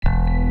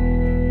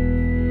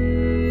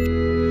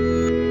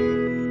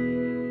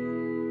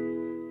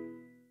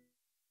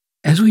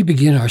As we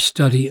begin our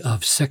study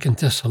of 2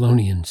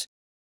 Thessalonians,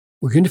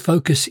 we're going to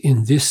focus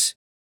in this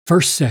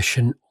first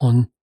session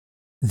on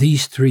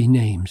these three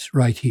names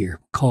right here.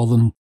 Call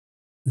them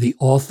the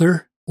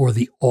author or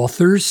the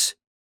authors: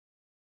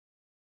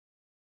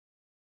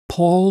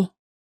 Paul,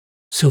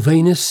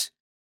 Silvanus,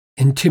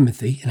 and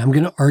Timothy. And I'm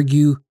going to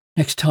argue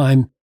next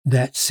time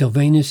that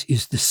Silvanus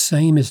is the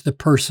same as the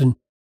person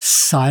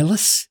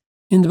Silas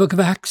in the book of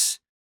Acts.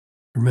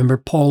 Remember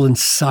Paul and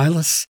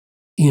Silas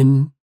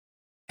in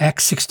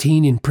Acts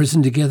 16 in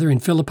prison together in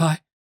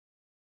Philippi?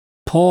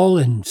 Paul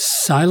and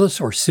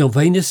Silas, or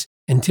Silvanus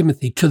and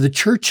Timothy, to the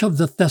church of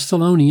the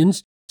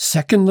Thessalonians,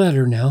 second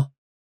letter now.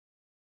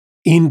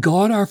 In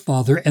God our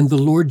Father and the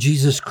Lord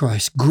Jesus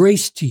Christ,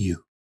 grace to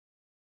you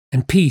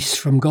and peace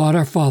from God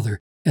our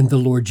Father and the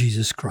Lord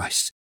Jesus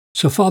Christ.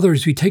 So, Father,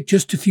 as we take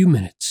just a few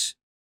minutes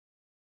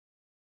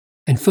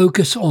and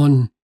focus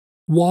on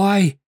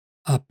why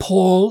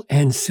Paul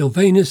and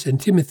Silvanus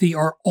and Timothy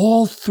are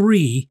all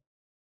three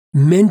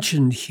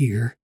mentioned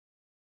here,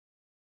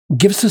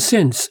 give us a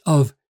sense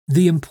of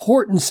the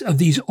importance of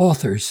these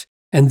authors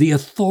and the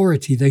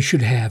authority they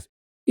should have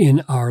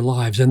in our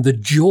lives and the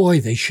joy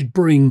they should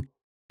bring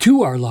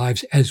to our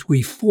lives as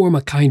we form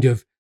a kind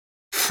of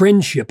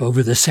friendship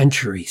over the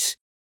centuries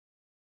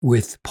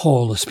with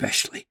Paul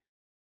especially.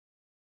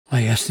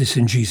 I ask this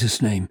in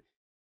Jesus' name.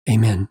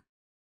 Amen.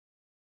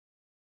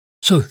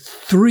 So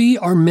three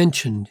are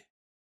mentioned.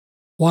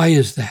 Why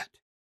is that?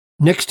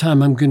 Next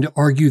time I'm going to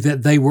argue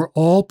that they were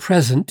all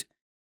present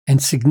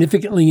and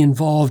significantly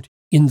involved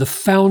in the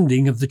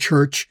founding of the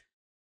church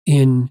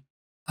in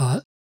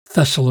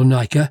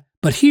Thessalonica.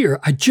 But here,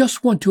 I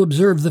just want to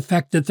observe the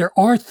fact that there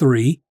are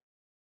three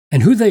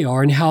and who they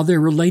are and how they're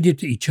related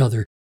to each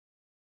other.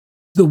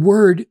 The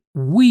word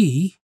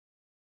we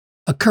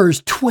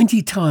occurs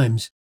 20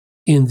 times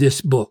in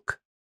this book.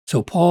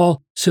 So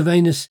Paul,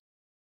 Silvanus,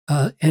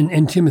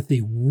 and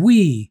Timothy,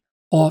 we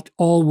ought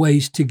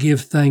always to give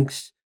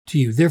thanks to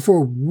you.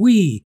 Therefore,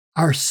 we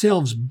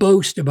ourselves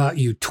boast about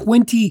you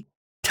 20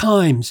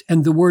 times,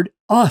 and the word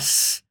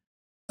us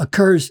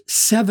occurs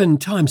 7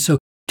 times. So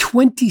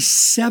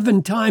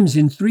 27 times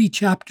in 3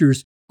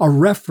 chapters a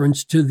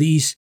reference to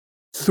these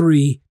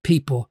three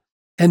people.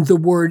 And the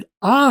word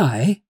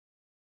I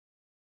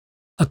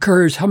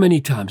occurs how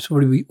many times?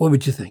 What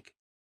would you think?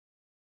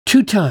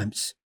 2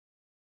 times.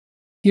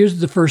 Here's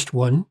the first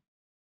one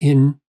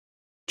in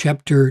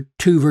chapter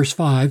 2, verse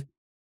 5.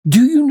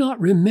 Do you not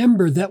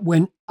remember that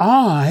when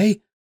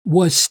I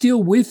was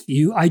still with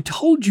you, I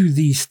told you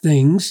these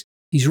things?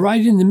 He's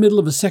right in the middle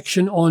of a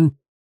section on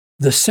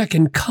the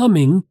second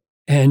coming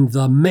and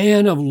the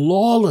man of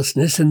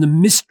lawlessness and the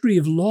mystery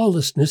of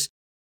lawlessness.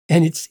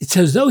 And it's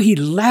as though he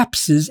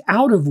lapses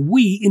out of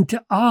we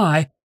into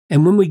I.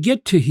 And when we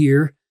get to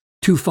here,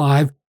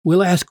 2:5,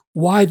 we'll ask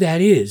why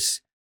that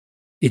is.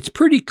 It's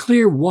pretty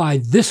clear why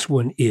this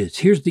one is.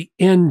 Here's the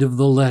end of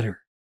the letter.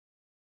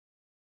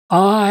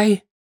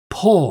 I,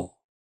 Paul,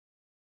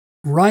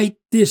 write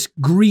this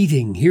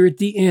greeting here at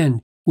the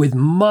end with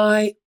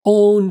my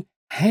own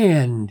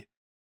hand.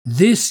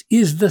 This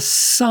is the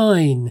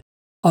sign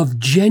of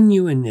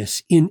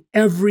genuineness in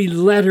every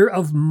letter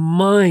of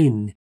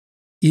mine.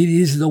 It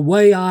is the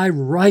way I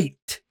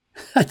write.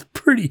 That's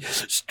pretty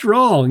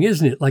strong,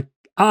 isn't it? Like,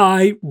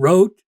 I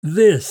wrote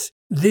this.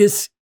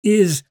 This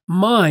is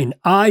mine.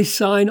 I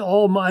sign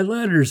all my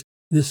letters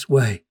this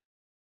way.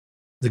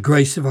 The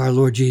grace of our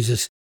Lord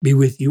Jesus be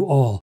with you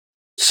all.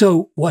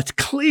 So what's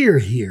clear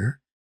here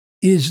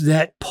is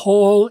that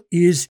Paul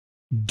is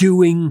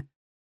doing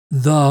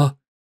the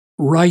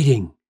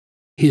writing.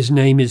 His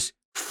name is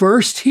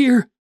first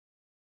here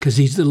because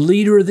he's the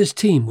leader of this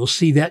team. We'll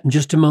see that in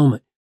just a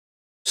moment.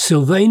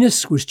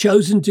 Silvanus was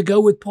chosen to go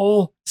with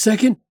Paul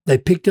second. They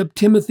picked up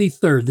Timothy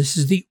third. This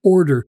is the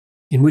order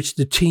in which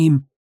the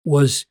team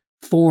was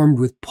formed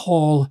with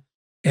Paul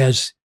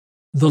as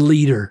the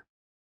leader.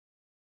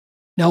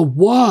 Now,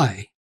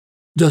 why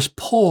does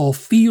Paul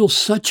feel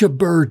such a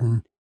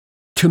burden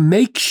to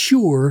make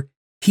sure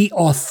he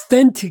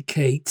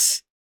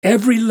authenticates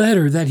every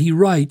letter that he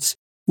writes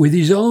with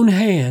his own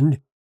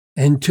hand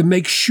and to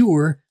make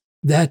sure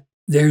that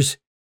there's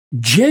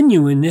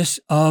genuineness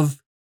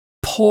of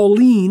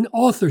Pauline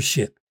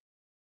authorship?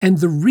 And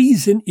the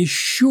reason is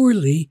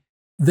surely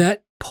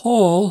that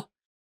Paul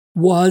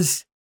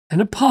was an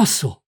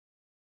apostle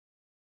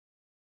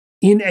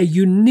in a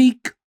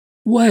unique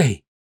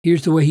way.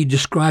 Here's the way he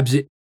describes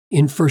it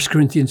in 1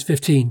 Corinthians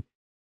 15.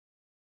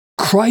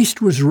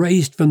 Christ was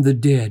raised from the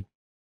dead,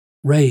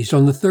 raised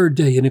on the third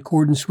day in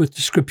accordance with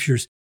the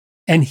scriptures,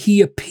 and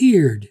he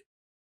appeared.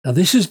 Now,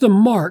 this is the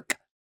mark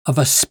of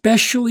a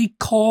specially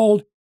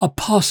called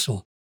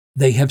apostle.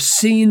 They have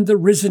seen the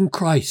risen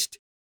Christ.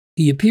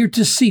 He appeared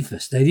to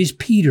Cephas, that is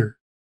Peter,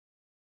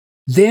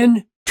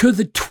 then to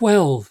the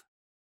 12.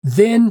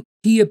 Then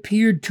he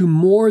appeared to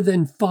more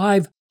than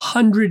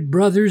 500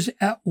 brothers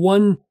at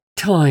one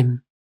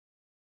time,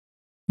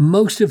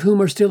 most of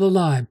whom are still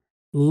alive.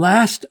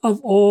 Last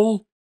of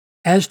all,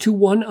 as to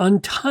one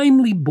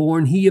untimely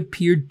born, he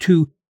appeared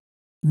to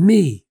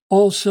me,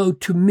 also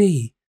to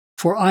me.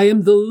 For I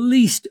am the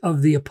least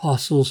of the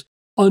apostles,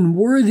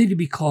 unworthy to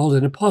be called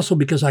an apostle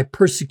because I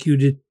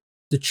persecuted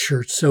the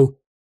church. So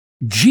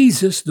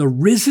Jesus, the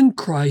risen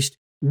Christ,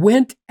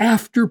 went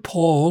after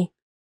Paul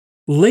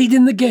late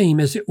in the game,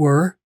 as it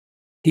were.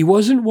 He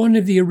wasn't one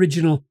of the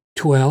original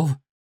 12.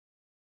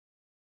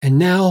 And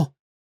now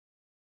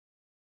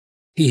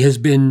he has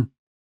been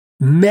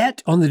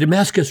met on the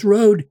Damascus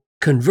Road,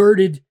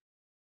 converted.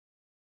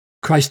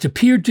 Christ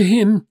appeared to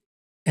him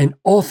and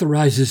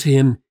authorizes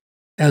him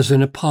as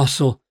an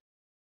apostle.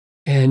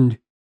 And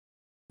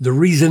the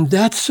reason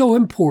that's so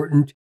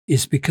important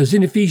is because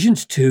in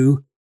Ephesians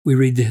 2, we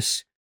read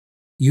this: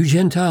 "You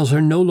Gentiles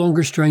are no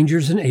longer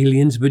strangers and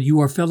aliens, but you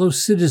are fellow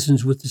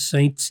citizens with the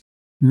saints,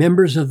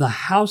 members of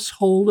the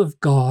household of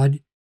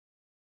God."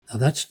 Now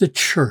that's the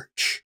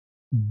church,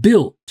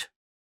 built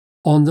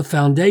on the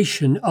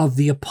foundation of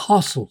the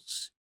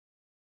apostles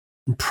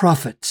and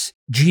prophets,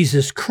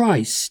 Jesus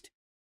Christ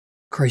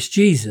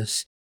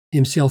Jesus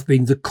himself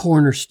being the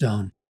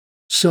cornerstone.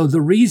 So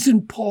the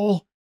reason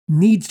Paul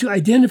needs to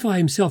identify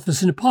himself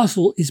as an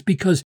apostle is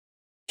because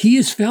he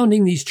is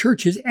founding these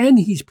churches and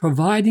he's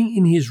providing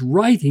in his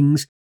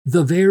writings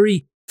the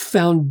very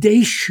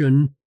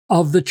foundation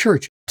of the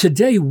church.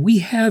 Today we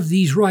have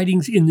these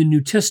writings in the New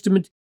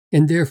Testament,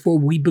 and therefore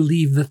we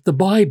believe that the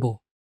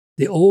Bible,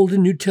 the Old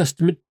and New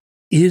Testament,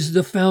 is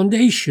the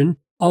foundation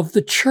of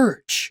the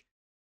church.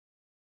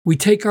 We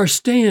take our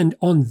stand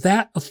on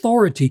that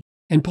authority,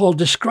 and Paul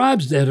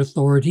describes that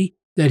authority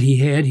that he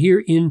had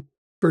here in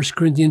 1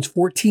 Corinthians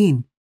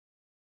 14.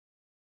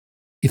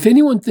 If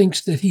anyone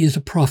thinks that he is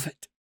a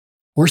prophet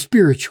or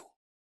spiritual,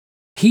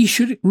 he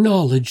should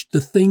acknowledge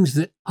the things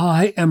that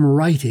I am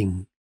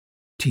writing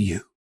to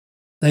you.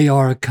 They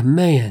are a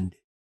command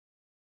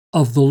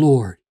of the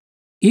Lord.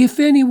 If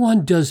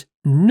anyone does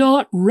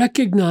not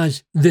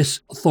recognize this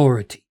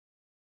authority,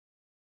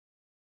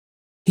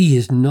 he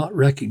is not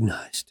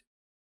recognized.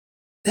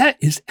 That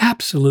is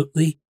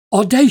absolutely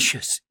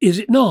audacious, is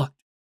it not?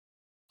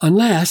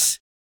 Unless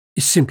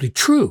it's simply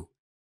true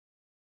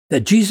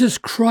that Jesus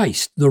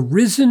Christ, the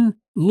risen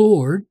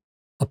Lord,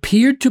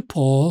 appeared to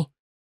Paul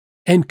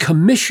and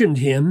commissioned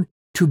him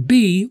to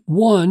be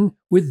one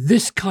with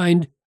this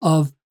kind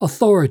of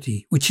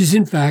authority, which is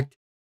in fact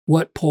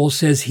what Paul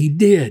says he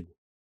did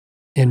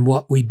and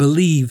what we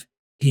believe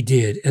he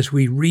did as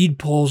we read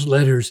Paul's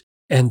letters,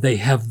 and they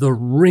have the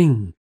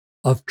ring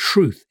of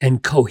truth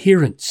and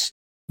coherence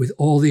with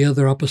all the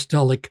other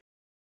apostolic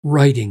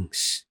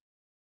writings.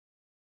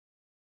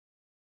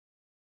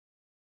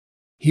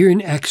 Here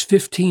in Acts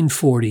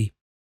 15:40,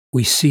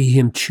 we see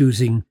him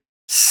choosing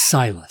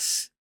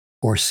Silas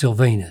or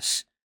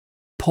Silvanus.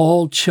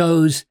 Paul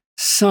chose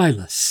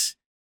Silas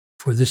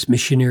for this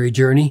missionary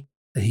journey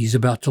that he's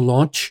about to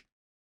launch,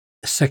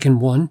 the second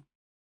one,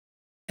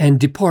 and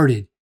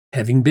departed,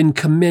 having been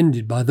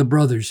commended by the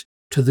brothers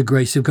to the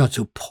grace of God.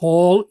 So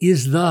Paul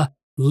is the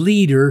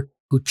leader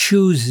who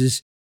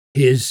chooses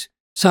his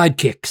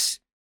sidekicks.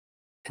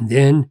 And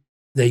then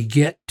they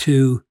get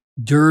to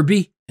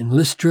Derbe and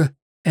Lystra,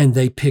 and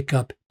they pick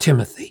up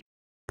Timothy.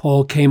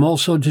 Paul came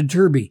also to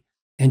Derbe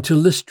and to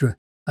Lystra.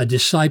 A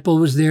disciple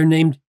was there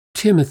named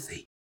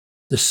Timothy,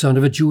 the son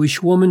of a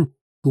Jewish woman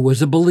who was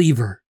a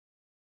believer,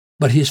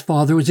 but his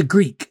father was a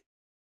Greek.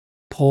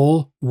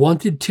 Paul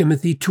wanted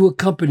Timothy to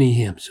accompany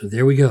him. So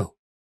there we go.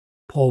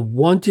 Paul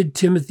wanted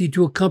Timothy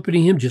to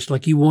accompany him just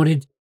like he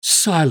wanted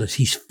Silas.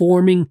 He's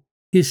forming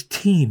his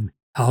team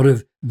out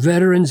of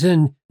veterans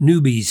and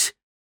newbies,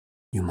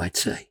 you might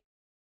say.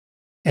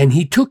 And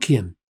he took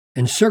him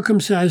and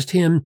circumcised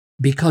him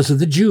because of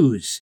the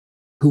Jews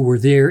who were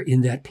there in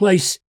that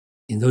place,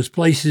 in those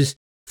places,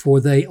 for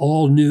they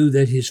all knew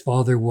that his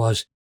father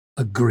was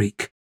a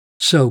Greek.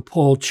 So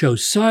Paul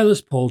chose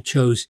Silas, Paul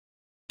chose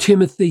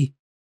Timothy,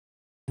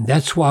 and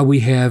that's why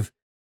we have,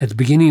 at the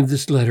beginning of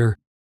this letter,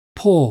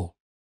 Paul,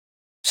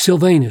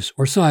 Silvanus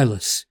or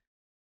Silas,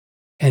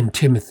 and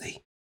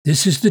Timothy.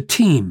 This is the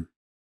team.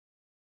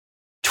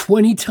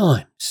 20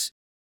 times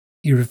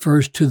he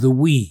refers to the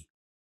we.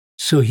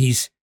 So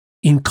he's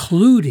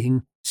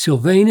including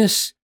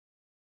Silvanus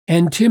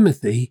and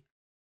Timothy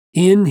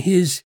in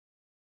his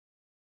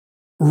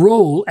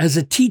role as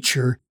a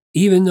teacher,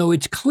 even though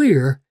it's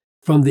clear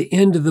from the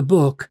end of the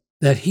book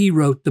that he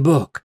wrote the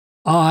book.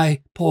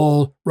 I,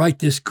 Paul, write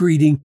this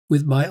greeting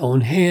with my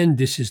own hand.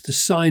 This is the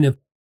sign of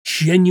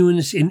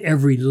genuineness in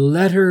every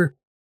letter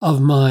of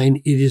mine.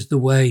 It is the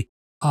way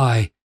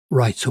I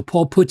write. So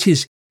Paul puts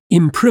his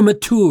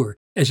imprimatur,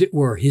 as it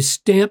were, his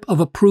stamp of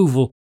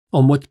approval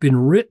on what's been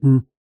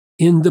written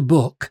in the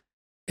book,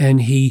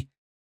 and he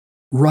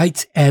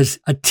writes as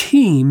a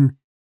team.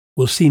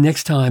 We'll see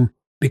next time,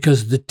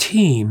 because the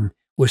team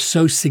was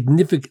so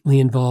significantly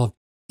involved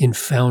in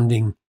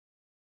founding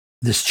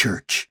this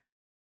church.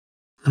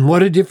 And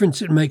what a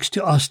difference it makes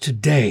to us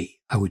today,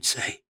 I would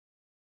say,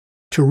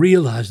 to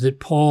realize that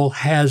Paul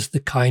has the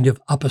kind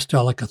of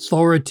apostolic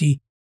authority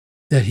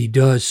that he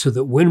does, so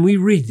that when we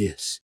read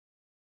this,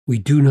 we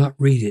do not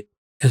read it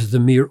as the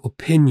mere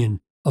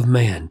opinion of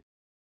man.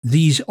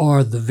 These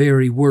are the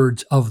very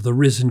words of the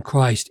risen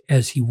Christ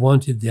as he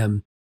wanted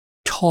them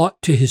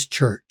taught to his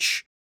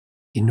church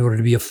in order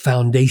to be a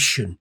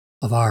foundation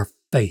of our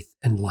faith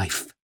and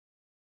life.